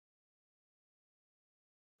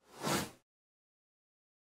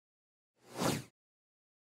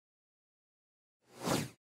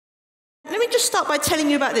Let me just start by telling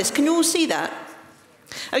you about this. Can you all see that?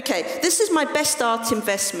 Okay, this is my best art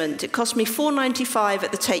investment. It cost me £4.95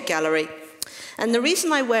 at the Tate Gallery. And the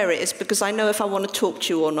reason I wear it is because I know if I want to talk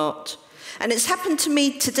to you or not. And it's happened to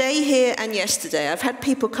me today here and yesterday. I've had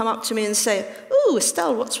people come up to me and say, "Ooh,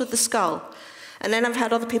 Estelle, what's with the skull?" And then I've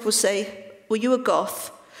had other people say, "Were you a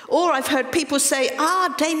goth?" Or I've heard people say,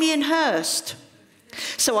 "Ah, Damien Hirst."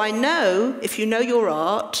 So I know, if you know your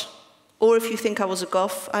art, or if you think I was a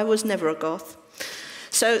goth, I was never a goth.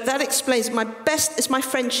 So that explains it's my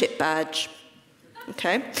friendship badge.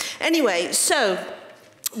 Okay? Anyway, so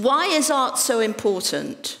why is art so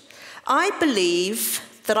important? I believe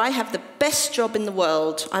that I have the best job in the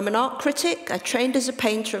world. I'm an art critic. I trained as a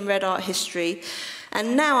painter and read art history.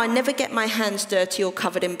 And now I never get my hands dirty or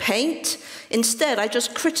covered in paint. Instead, I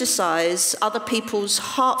just criticize other people's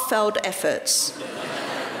heartfelt efforts.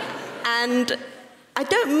 And I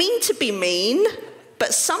don't mean to be mean,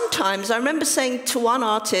 but sometimes I remember saying to one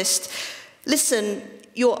artist, "Listen,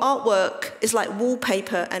 your artwork is like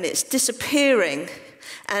wallpaper and it's disappearing.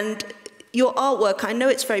 And your artwork, I know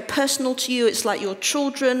it's very personal to you, it's like your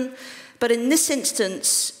children, but in this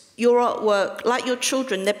instance, your artwork, like your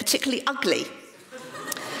children, they're particularly ugly."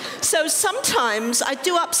 So sometimes I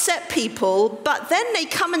do upset people, but then they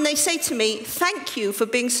come and they say to me, "Thank you for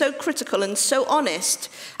being so critical and so honest.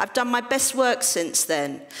 I've done my best work since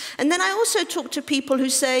then." And then I also talk to people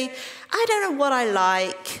who say, "I don't know what I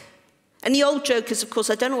like." And the old joke is, of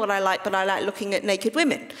course, I don't know what I like, but I like looking at naked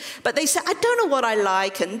women. But they say, "I don't know what I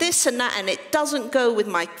like, and this and that, and it doesn't go with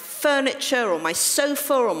my furniture or my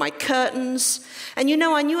sofa or my curtains." And you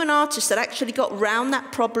know, I knew an artist that actually got round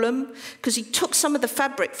that problem because he took some of the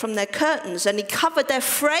fabric from their curtains and he covered their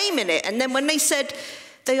frame in it. And then when they said,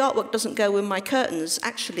 "The artwork doesn't go with my curtains,"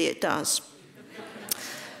 actually it does.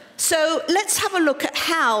 So let's have a look at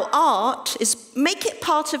how art is, make it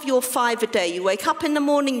part of your 5 a day. You wake up in the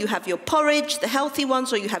morning, you have your porridge, the healthy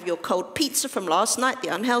ones, or you have your cold pizza from last night, the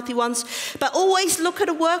unhealthy ones. But always look at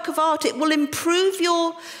a work of art. It will improve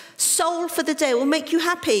your soul for the day. It will make you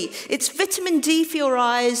happy. It's vitamin D for your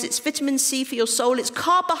eyes. It's vitamin C for your soul. It's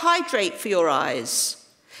carbohydrate for your eyes.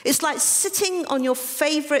 It's like sitting on your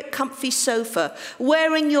favorite comfy sofa,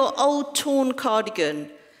 wearing your old torn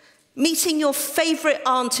cardigan, meeting your favorite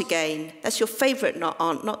aunt again. That's your favorite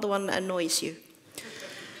aunt, not the one that annoys you.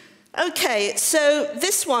 Okay, so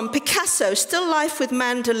this one, Picasso, Still Life with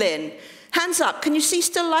Mandolin. Hands up, can you see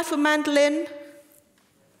Still Life with Mandolin?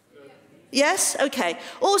 Yes? Okay.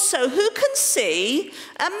 Also, who can see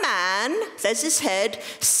a man, there's his head,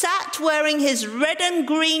 sat wearing his red and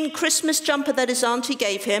green Christmas jumper that his auntie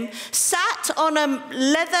gave him, sat on a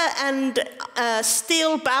leather and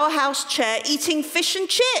steel Bauhaus chair eating fish and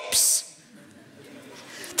chips?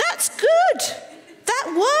 That's good. That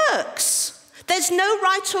works. There's no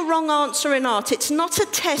right or wrong answer in art. It's not a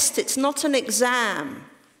test. It's not an exam.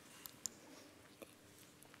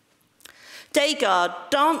 Degas,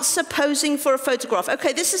 dancer posing for a photograph.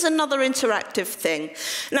 Okay, this is another interactive thing.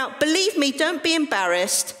 Now, believe me, don't be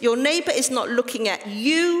embarrassed. Your neighbor is not looking at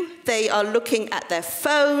you. They are looking at their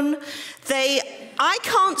phone. I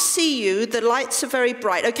can't see you. The lights are very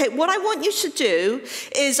bright. Okay, what I want you to do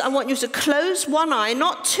is I want you to close one eye,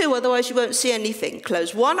 not two, otherwise you won't see anything.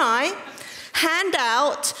 Close one eye, hand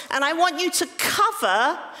out, and I want you to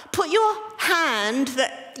put your hand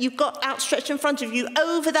that you've got outstretched in front of you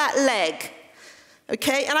over that leg.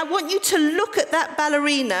 Okay, and I want you to look at that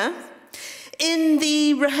ballerina in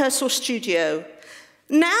the rehearsal studio.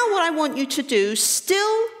 Now what I want you to do,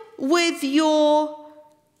 still with your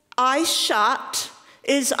eyes shut,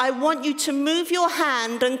 is I want you to move your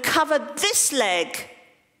hand and cover this leg.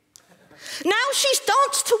 Now she's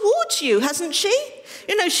danced towards you, hasn't she?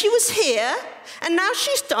 You know, she was here, and now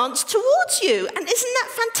she's danced towards you. And isn't that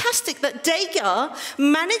fantastic that Degas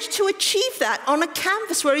managed to achieve that on a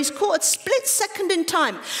canvas where he's caught a split second in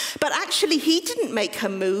time? But actually, he didn't make her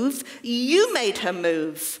move. You made her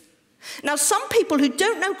move. Now, some people who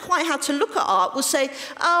don't know quite how to look at art will say,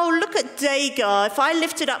 "Oh, look at Degas. If I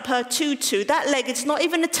lifted up her tutu, that leg is not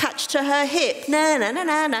even attached to her hip. No, no, no,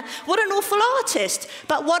 no, no. What an awful artist.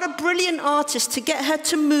 But what a brilliant artist to get her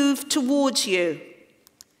to move towards you."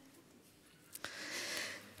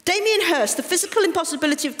 Damien Hirst, The Physical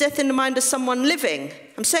Impossibility of Death in the Mind of Someone Living.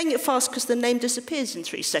 I'm saying it fast because the name disappears in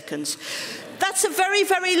 3 seconds. That's a very,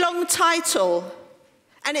 very long title.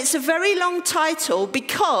 And it's a very long title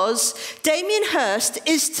because Damien Hirst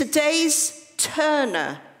is today's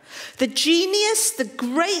Turner. The genius, the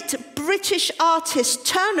great British artist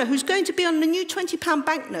Turner, who's going to be on the new £20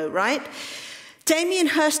 banknote, right? Damien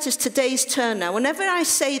Hirst is today's Turner. Whenever I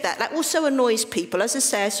say that, that also annoys people. As I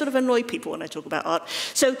say, I sort of annoy people when I talk about art.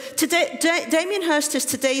 So today, Damien Hirst is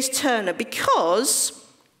today's Turner because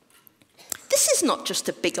this is not just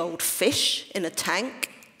a big old fish in a tank.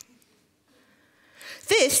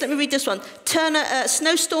 This, let me read this one. Turner,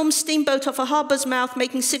 snowstorm, steamboat off a harbour's mouth,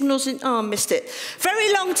 making signals in... Oh, I missed it.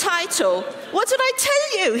 Very long title. What did I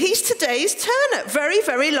tell you? He's today's Turner. Very,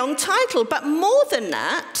 very long title. But more than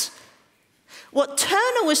that, what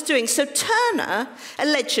Turner was doing, so Turner,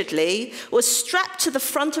 allegedly, was strapped to the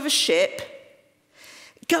front of a ship,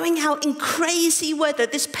 going out in crazy weather.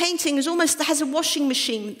 This painting is almost has a washing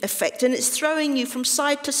machine effect, and it's throwing you from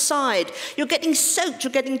side to side. You're getting soaked,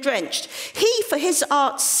 you're getting drenched. He, for his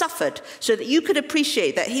art, suffered so that you could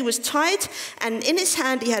appreciate that he was tied, and in his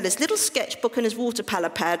hand he had his little sketchbook and his watercolor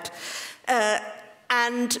pad,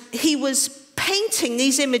 and he was painting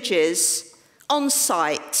these images on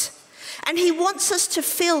site. And he wants us to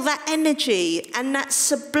feel that energy and that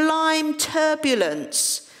sublime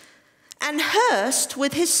turbulence. And Hirst,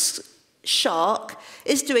 with his shark,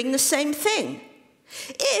 is doing the same thing.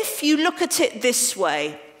 If you look at it this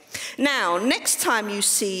way, now, next time you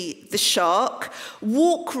see the shark,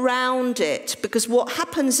 walk round it, because what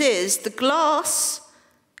happens is the glass,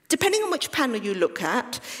 depending on which panel you look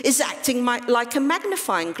at, is acting like a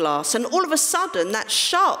magnifying glass. And all of a sudden, that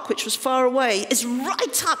shark, which was far away, is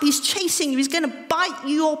right up. He's chasing you. He's going to bite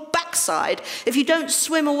your backside if you don't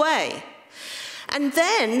swim away. And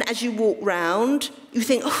then, as you walk round, you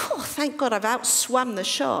think, oh, thank God I've outswam the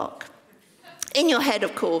shark. In your head,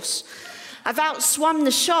 of course. I've outswam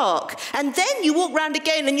the shark. And then you walk round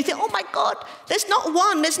again and you think, oh my God, there's not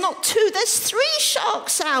one, there's not two, there's 3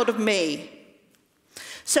 sharks out of me.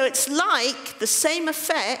 So it's like the same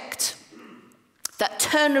effect that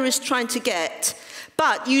Turner is trying to get,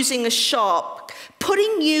 but using a shark,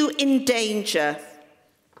 putting you in danger.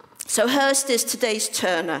 So Hirst is today's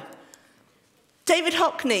Turner. David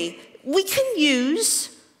Hockney, we can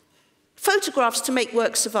use photographs to make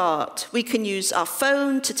works of art. We can use our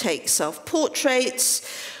phone to take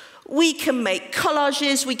self-portraits. We can make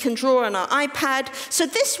collages, we can draw on our iPad. So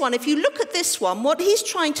this one, if you look at this one, what he's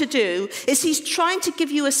trying to do is he's trying to give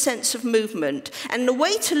you a sense of movement. And the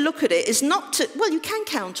way to look at it is not to, well, you can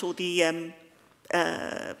count all the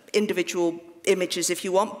individual images if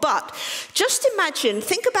you want, but just imagine,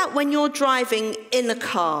 think about when you're driving in a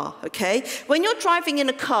car, okay? When you're driving in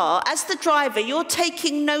a car, as the driver, you're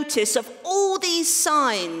taking notice of all these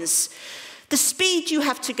signs. The speed you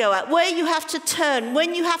have to go at, where you have to turn,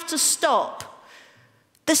 when you have to stop.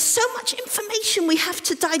 There's so much information we have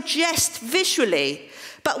to digest visually.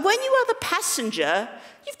 But when you are the passenger,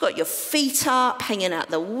 you've got your feet up, hanging out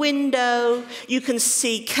the window. You can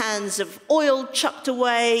see cans of oil chucked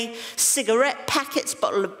away, cigarette packets,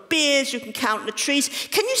 bottle of beers. You can count the trees.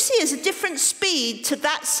 Can you see there's a different speed to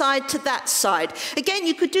that side to that side? Again,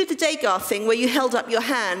 you could do the Degas thing where you held up your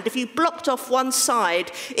hand. If you blocked off one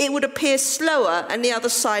side, it would appear slower and the other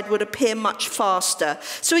side would appear much faster.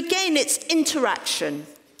 So again, it's interaction.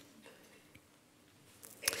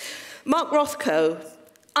 Mark Rothko,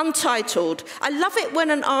 Untitled. I love it when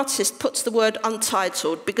an artist puts the word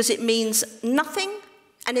untitled because it means nothing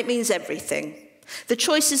and it means everything. The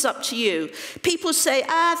choice is up to you. People say,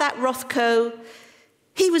 that Rothko,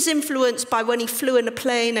 he was influenced by when he flew in a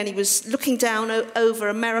plane and he was looking down over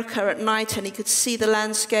America at night and he could see the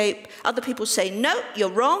landscape. Other people say, no, you're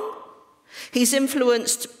wrong. He's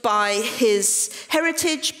influenced by his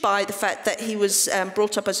heritage, by the fact that he was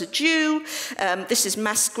brought up as a Jew. This is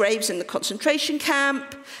mass graves in the concentration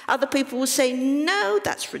camp. Other people will say, no,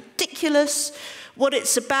 that's ridiculous. What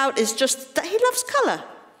it's about is just that he loves colour.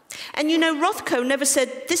 And you know, Rothko never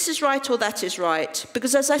said, this is right or that is right.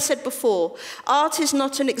 Because as I said before, art is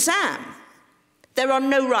not an exam. There are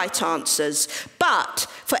no right answers. But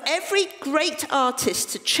for every great artist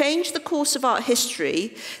to change the course of art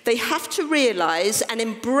history, they have to realize and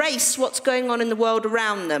embrace what's going on in the world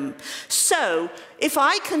around them. So if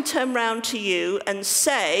I can turn around to you and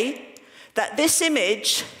say that this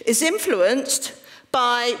image is influenced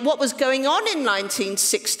by what was going on in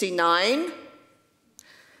 1969,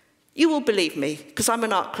 you will believe me, because I'm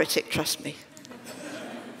an art critic, trust me.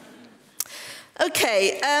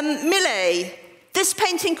 Okay, Millet. This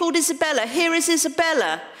painting called Isabella. Here is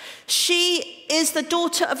Isabella. She is the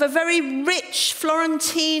daughter of a very rich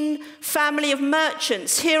Florentine family of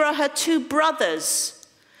merchants. Here are her 2 brothers.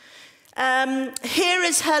 Here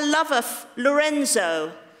is her lover,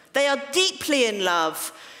 Lorenzo. They are deeply in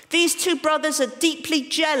love. These 2 brothers are deeply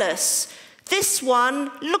jealous. This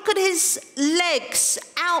one, look at his legs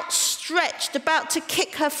outstretched, about to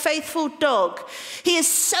kick her faithful dog. He is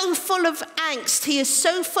so full of angst. He is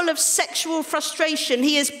so full of sexual frustration.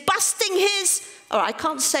 He is busting his, oh, I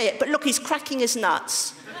can't say it, but look, he's cracking his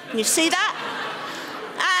nuts. Can you see that?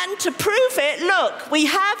 And to prove it, look, we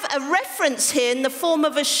have a reference here in the form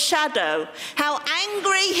of a shadow, how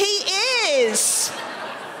angry he is.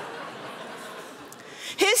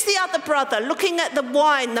 Here's the other brother looking at the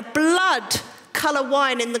wine, the blood colour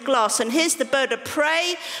wine in the glass, and here's the bird of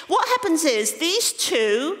prey. What happens is these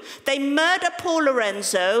two, they murder Paul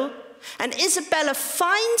Lorenzo, and Isabella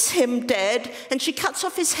finds him dead, and she cuts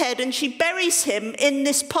off his head and she buries him in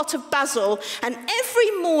this pot of basil, and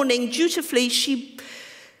every morning, dutifully, she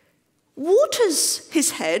waters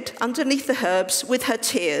his head underneath the herbs with her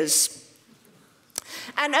tears.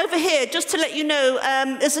 And over here, just to let you know,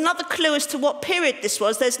 there's another clue as to what period this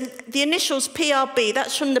was. There's the initials PRB.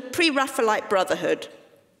 That's from the Pre-Raphaelite Brotherhood.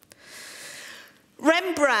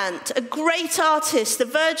 Rembrandt, a great artist, the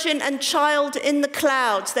Virgin and Child in the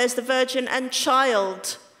clouds. There's the Virgin and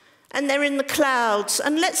Child, and they're in the clouds.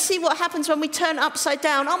 And let's see what happens when we turn upside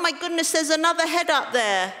down. Oh my goodness, there's another head up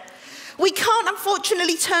there. We can't,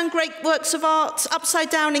 unfortunately, turn great works of art upside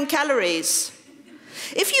down in galleries.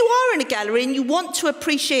 If you are in a gallery and you want to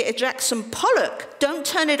appreciate a Jackson Pollock, don't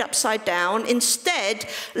turn it upside down. Instead,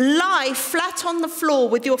 lie flat on the floor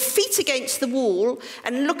with your feet against the wall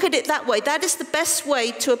and look at it that way. That is the best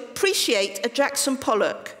way to appreciate a Jackson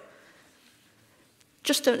Pollock.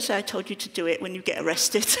 Just don't say I told you to do it when you get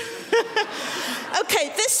arrested.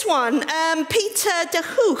 Okay, this one, Peter de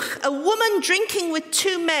Hooch, A Woman Drinking with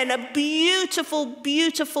Two Men, a beautiful,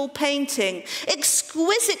 beautiful painting,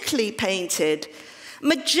 exquisitely painted,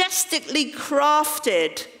 majestically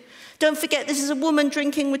crafted. Don't forget, this is a woman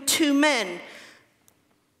drinking with two men.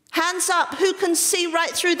 Hands up, who can see right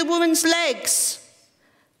through the woman's legs?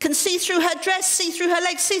 Can see through her dress, see through her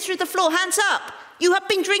legs, see through the floor. Hands up. You have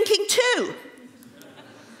been drinking too.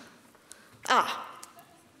 Ah.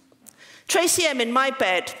 Tracy Emin, my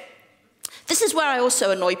bed. This is where I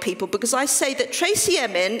also annoy people, because I say that Tracy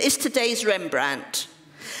Emin is today's Rembrandt.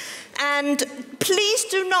 And please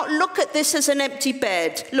do not look at this as an empty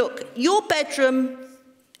bed. Look, your bedroom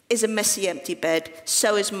is a messy, empty bed.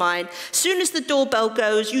 So is mine. As soon as the doorbell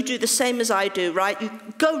goes, you do the same as I do, right? You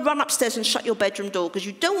go run upstairs and shut your bedroom door because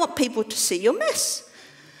you don't want people to see your mess,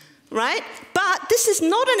 right? But this is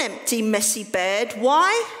not an empty, messy bed.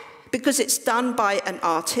 Why? Because it's done by an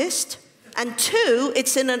artist. And two,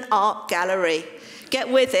 it's in an art gallery. Get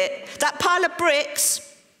with it. That pile of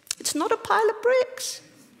bricks, it's not a pile of bricks.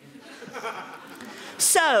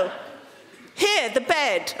 So, here, the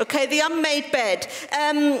bed, okay, the unmade bed.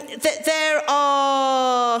 There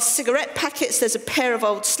are cigarette packets, there's a pair of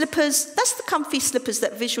old slippers. That's the comfy slippers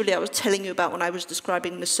that visually I was telling you about when I was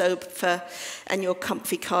describing the sofa and your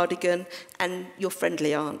comfy cardigan and your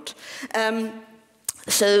friendly aunt.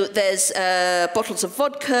 So there's bottles of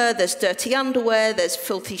vodka, there's dirty underwear, there's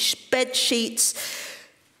filthy bed sheets.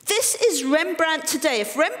 This is Rembrandt today.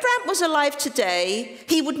 If Rembrandt was alive today,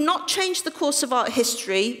 he would not change the course of art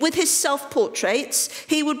history. With his self-portraits,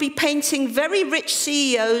 he would be painting very rich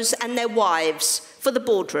CEOs and their wives for the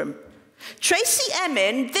boardroom. Tracy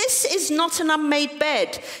Emin, this is not an unmade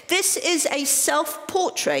bed. This is a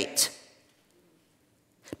self-portrait.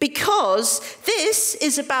 Because this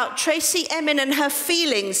is about Tracy Emin and her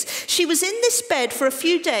feelings. She was in this bed for a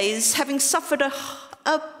few days, having suffered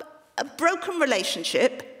a broken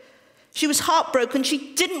relationship. She was heartbroken.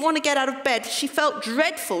 She didn't want to get out of bed. She felt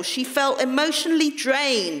dreadful. She felt emotionally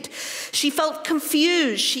drained. She felt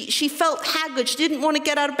confused. She felt haggard. She didn't want to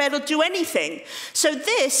get out of bed or do anything. So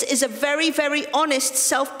this is a very, very honest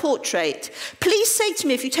self-portrait. Please say to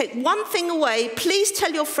me, if you take one thing away, please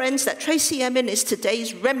tell your friends that Tracy Emin is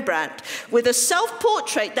today's Rembrandt, with a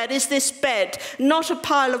self-portrait that is this bed, not a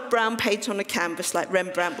pile of brown paint on a canvas like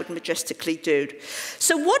Rembrandt would majestically do.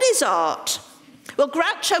 So what is art? Well,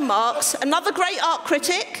 Groucho Marx, another great art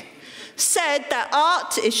critic, said that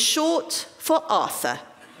art is short for Arthur.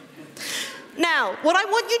 Now, what I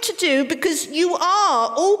want you to do, because you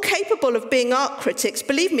are all capable of being art critics,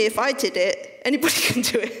 believe me, if I did it, anybody can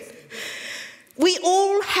do it. We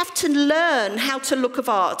all have to learn how to look at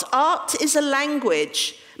art. Art is a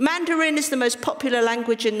language. Mandarin is the most popular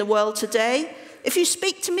language in the world today. If you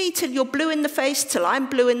speak to me till you're blue in the face, till I'm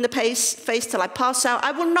blue in the face, till I pass out,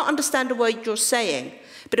 I will not understand a word you're saying.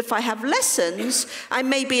 But if I have lessons, I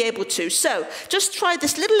may be able to. So just try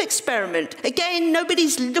this little experiment. Again,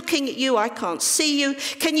 nobody's looking at you. I can't see you.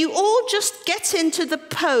 Can you all just get into the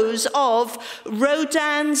pose of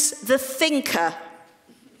Rodin's The Thinker?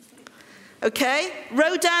 Okay?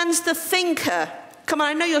 Rodin's The Thinker. Come on,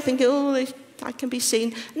 I know you're thinking, oh, I can be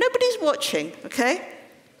seen. Nobody's watching, okay?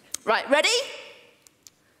 Right, ready?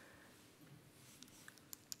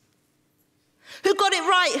 Who got it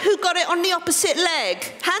right? Who got it on the opposite leg?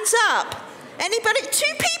 Hands up. Anybody? 2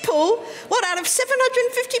 people? What, out of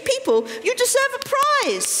 750 people? You deserve a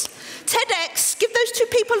prize. TEDx, give those 2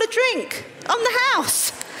 people a drink on the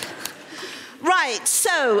house. Right,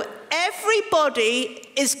 so everybody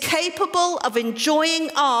is capable of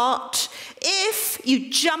enjoying art if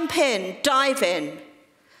you jump in, dive in.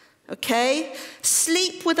 Okay?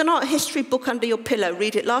 Sleep with an art history book under your pillow.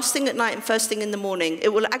 Read it last thing at night and first thing in the morning.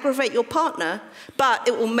 It will aggravate your partner, but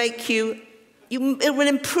it will make it will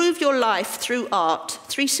improve your life through art.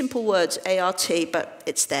 3 simple words, ART, but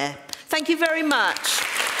it's there. Thank you very much.